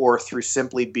genetics or through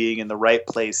simply being in the right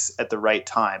place at the right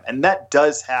time. And that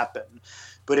does happen.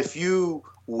 But if you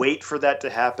wait for that to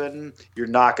happen, you're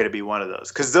not going to be one of those.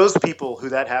 Because those people who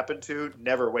that happened to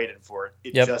never waited for it.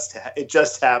 It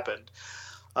just happened.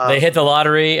 They hit the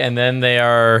lottery, and then they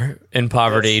are in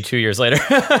poverty 2 years later.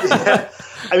 Yeah.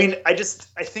 I mean, I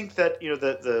think that,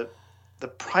 the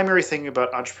primary thing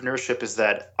about entrepreneurship is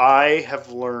that I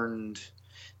have learned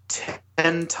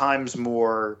 10 times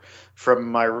more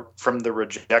from the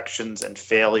rejections and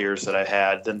failures that I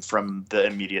had than from the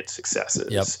immediate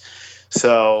successes. Yep.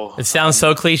 So it sounds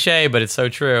so cliche, but it's so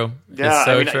true. Yeah, it's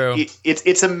so true.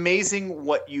 It's amazing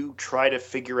what you try to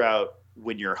figure out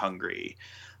when you're hungry.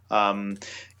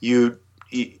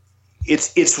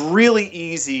 It's really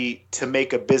easy to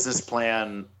make a business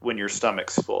plan when your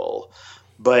stomach's full,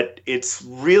 but it's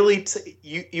really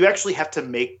you actually have to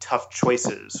make tough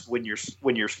choices when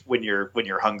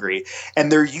you're hungry,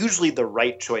 and they're usually the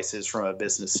right choices from a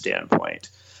business standpoint.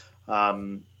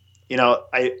 I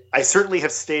certainly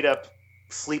have stayed up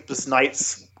sleepless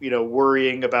nights,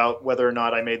 worrying about whether or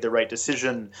not I made the right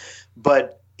decision,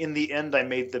 but in the end, I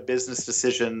made the business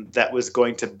decision that was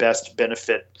going to best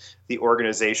benefit the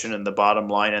organization and the bottom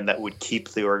line, and that would keep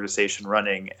the organization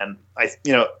running. And I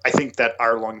think that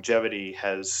our longevity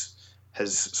has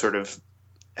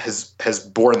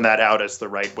borne that out as the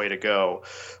right way to go.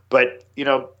 But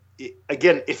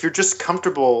again, if you're just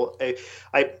comfortable,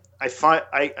 I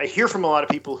hear from a lot of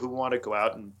people who want to go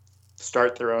out and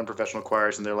start their own professional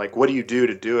choirs, and they're like, "What do you do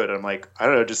to do it?" I'm like, "I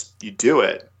don't know, just you do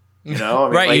it." I mean,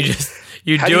 right? Like,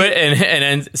 you do it and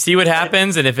then see what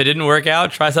happens, and if it didn't work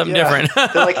out, try something different.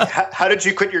 They're like, "How did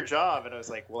you quit your job?" And I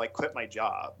was like, "Well, I quit my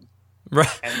job." Right.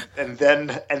 And then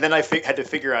I had to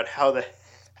figure out how the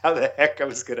heck I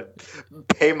was going to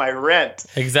pay my rent.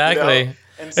 Exactly.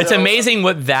 And so, it's amazing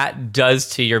what that does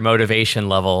to your motivation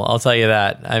level. I'll tell you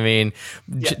that. I mean,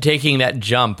 taking that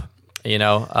jump.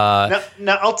 Now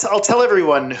I'll tell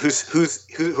everyone who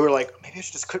are like, maybe I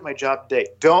should just quit my job today.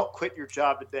 Don't quit your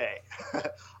job today.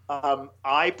 I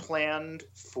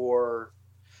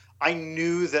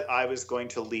knew that I was going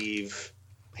to leave,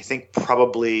 I think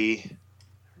probably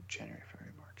January,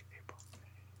 February, March, April, May,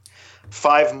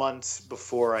 5 months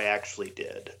before I actually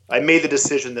did. I made the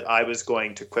decision that I was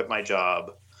going to quit my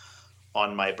job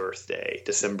on my birthday,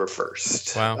 December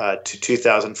 1st,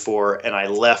 2004, and I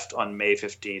left on May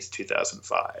 15th,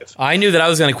 2005. I knew that I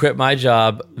was going to quit my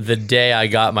job the day I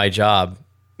got my job.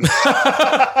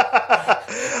 I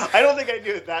don't think I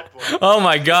knew at that point. Oh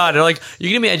my God. They're like,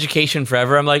 "You're going to be in education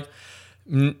forever?" I'm like,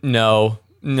 no,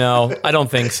 I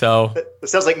don't think so. It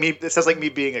sounds like me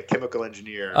being a chemical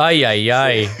engineer.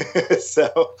 Ay.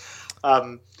 So,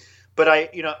 but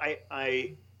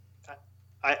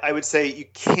I would say you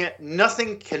can't.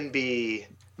 Nothing can be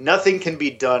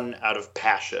done out of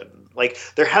passion. Like,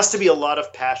 there has to be a lot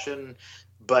of passion,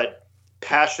 but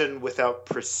passion without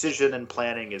precision and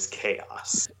planning is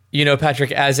chaos.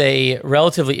 Patrick, as a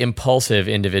relatively impulsive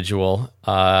individual,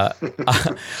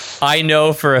 I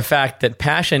know for a fact that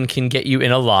passion can get you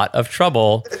in a lot of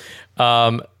trouble.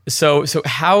 So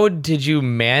how did you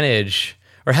manage,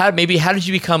 or how did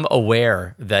you become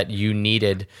aware that you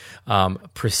needed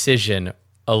precision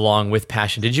along with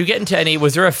passion? Did you get into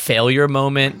was there a failure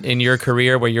moment in your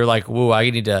career where you're like, "Whoa, I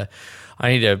need to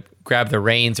grab the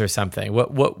reins" or something?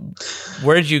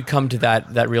 Where did you come to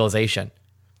that realization?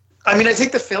 I mean, I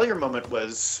think the failure moment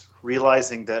was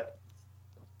realizing that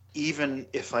even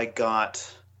if I got,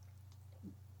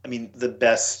 the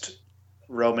best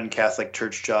Roman Catholic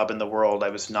Church job in the world, I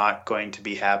was not going to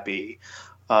be happy.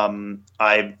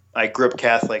 I grew up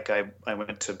Catholic. I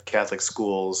went to Catholic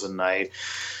schools, and the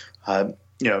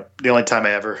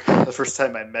first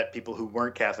time I met people who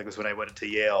weren't Catholic was when I went to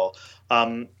Yale.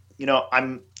 I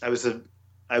was an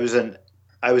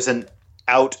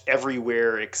out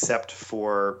everywhere except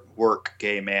for work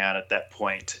gay man at that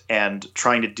point, and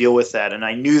trying to deal with that. And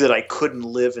I knew that I couldn't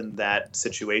live in that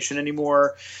situation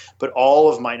anymore. But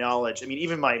all of my knowledge, I mean,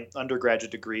 even my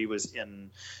undergraduate degree was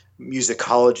in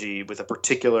musicology with a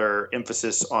particular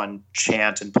emphasis on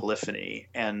chant and polyphony.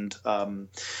 And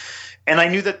I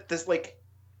knew that this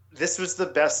was the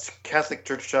best Catholic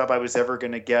church job I was ever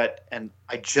going to get. And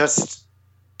I just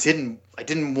didn't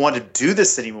want to do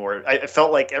this anymore. I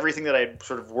felt like everything that I had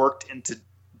sort of worked into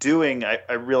doing,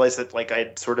 I realized that I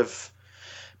had sort of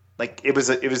it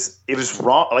was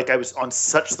wrong. Like I was on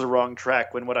such the wrong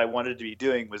track when what I wanted to be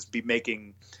doing was be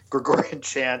making Gregorian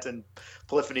chant and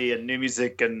polyphony and new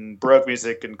music and Baroque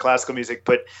music and classical music,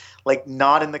 but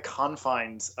not in the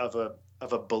confines of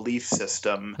a belief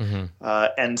system. Mm-hmm.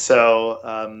 And so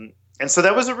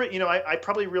that was I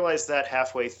probably realized that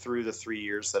halfway through the 3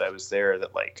 years that I was there,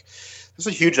 that there's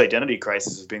a huge identity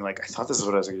crisis of being I thought this is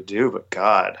what I was going to do, but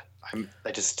God,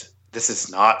 this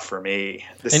is not for me.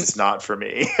 This is not for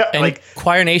me. And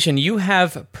Choir Nation, you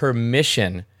have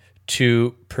permission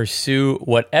to pursue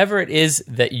whatever it is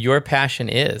that your passion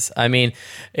is. I mean,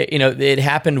 it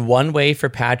happened one way for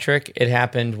Patrick. It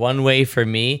happened one way for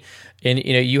me. And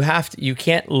you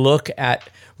can't look at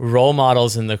role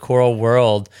models in the choral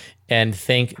world and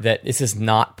think that this is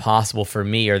not possible for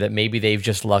me, or that maybe they've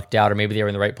just lucked out, or maybe they were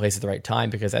in the right place at the right time.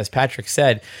 Because as Patrick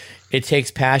said, it takes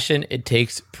passion, it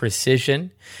takes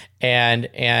precision, and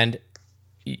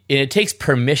it takes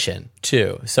permission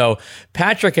too. So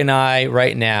Patrick and I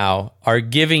right now are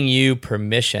giving you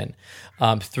permission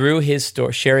through his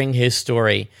story, sharing his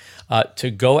story,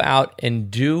 to go out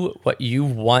and do what you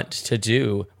want to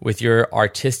do with your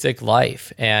artistic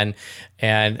life. And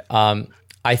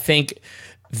I think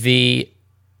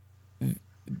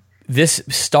this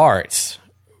starts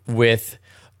with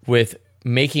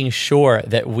making sure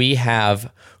that we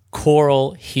have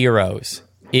choral heroes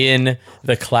in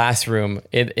the classroom,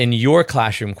 in your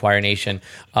classroom, Choir Nation,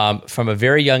 from a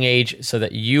very young age, so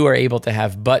that you are able to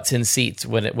have butts in seats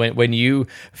when you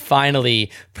finally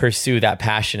pursue that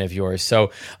passion of yours.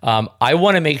 So I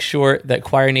want to make sure that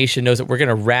Choir Nation knows that we're going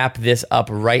to wrap this up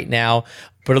right now,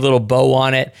 put a little bow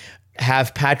on it,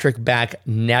 have Patrick back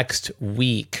next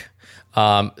week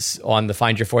on the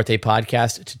Find Your Forte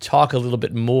podcast to talk a little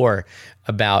bit more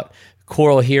about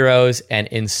choral heroes and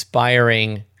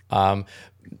inspiring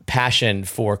passion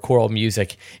for choral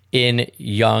music in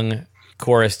young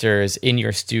choristers, in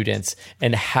your students,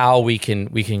 and how we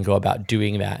can go about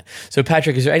doing that. So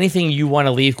Patrick, is there anything you want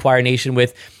to leave Choir Nation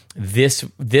with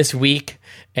this week,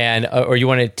 and or you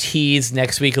want to tease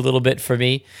next week a little bit for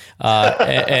me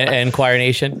and Choir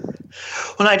Nation?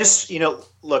 Well, I just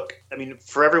look, I mean,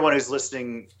 for everyone who's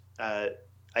listening, I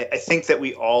think that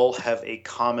we all have a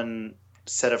common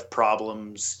set of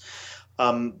problems.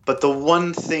 But the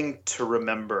one thing to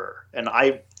remember, and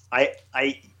I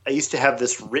used to have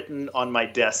this written on my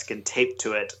desk and taped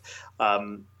to it,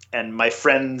 and my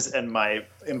friends and my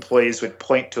employees would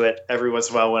point to it every once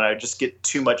in a while when I would just get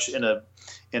too much in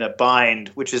a bind,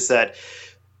 which is that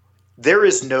there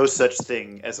is no such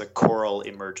thing as a choral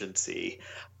emergency.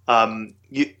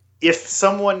 If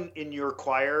someone in your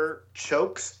choir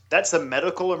chokes, that's a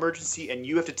medical emergency and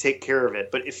you have to take care of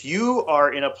it. But if you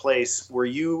are in a place where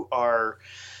you are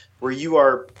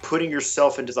putting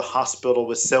yourself into the hospital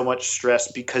with so much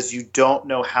stress because you don't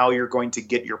know how you're going to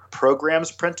get your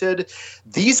programs printed,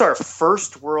 these are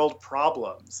first world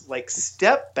problems.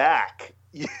 Step back.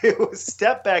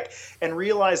 Step back and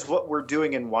realize what we're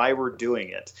doing and why we're doing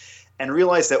it. And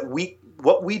realize that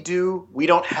what we do, we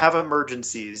don't have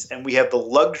emergencies, and we have the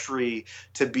luxury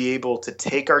to be able to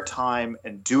take our time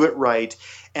and do it right,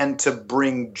 and to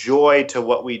bring joy to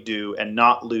what we do and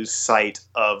not lose sight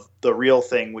of the real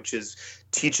thing, which is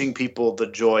teaching people the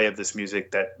joy of this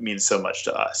music that means so much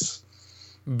to us.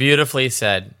 Beautifully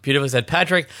said. Beautifully said.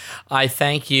 Patrick, I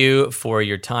thank you for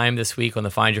your time this week on the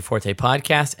Find Your Forte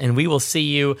podcast, and we will see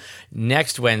you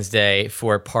next Wednesday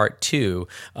for part 2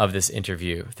 of this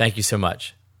interview. Thank you so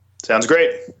much. Sounds great.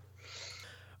 All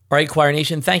right, Choir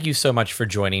Nation, thank you so much for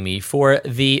joining me for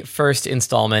the first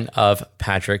installment of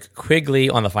Patrick Quigley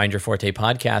on the Find Your Forte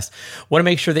podcast. I want to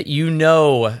make sure that you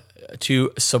know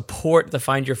to support the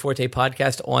Find Your Forte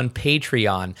podcast on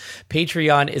Patreon.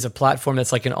 Patreon is a platform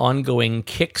that's like an ongoing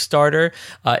Kickstarter.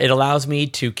 It allows me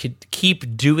to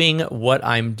keep doing what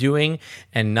I'm doing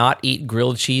and not eat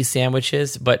grilled cheese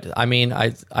sandwiches. But I mean,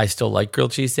 I still like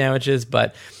grilled cheese sandwiches,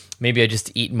 but maybe I just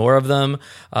eat more of them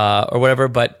or whatever.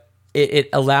 But it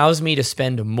allows me to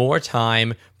spend more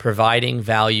time providing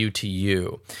value to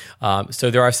you. So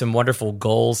there are some wonderful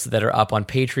goals that are up on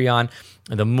Patreon.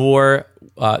 The more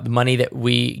money that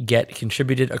we get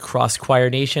contributed across Choir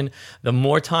Nation, the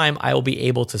more time I will be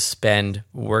able to spend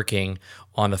working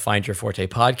on the Find Your Forte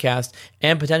podcast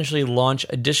and potentially launch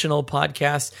additional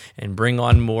podcasts and bring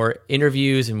on more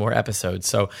interviews and more episodes.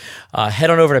 So head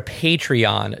on over to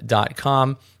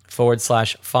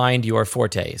patreon.com/Find Your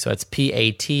Forte. So it's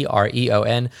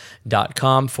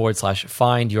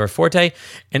patreon.com/Find Your Forte.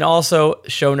 And also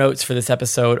show notes for this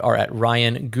episode are at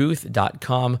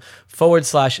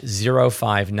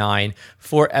ryanguth.com/059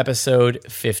 for episode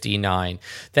 59.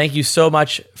 Thank you so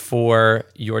much for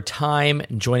your time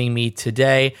joining me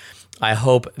today. I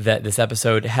hope that this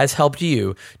episode has helped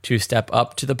you to step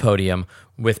up to the podium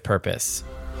with purpose.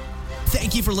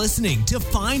 Thank you for listening to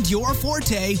Find Your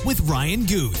Forte with Ryan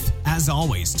Guth. As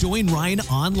always, join Ryan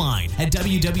online at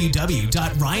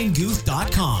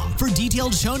www.ryanguth.com for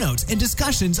detailed show notes and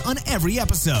discussions on every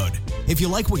episode. If you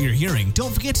like what you're hearing,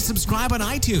 don't forget to subscribe on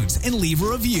iTunes and leave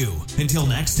a review. Until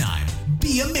next time,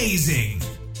 be amazing.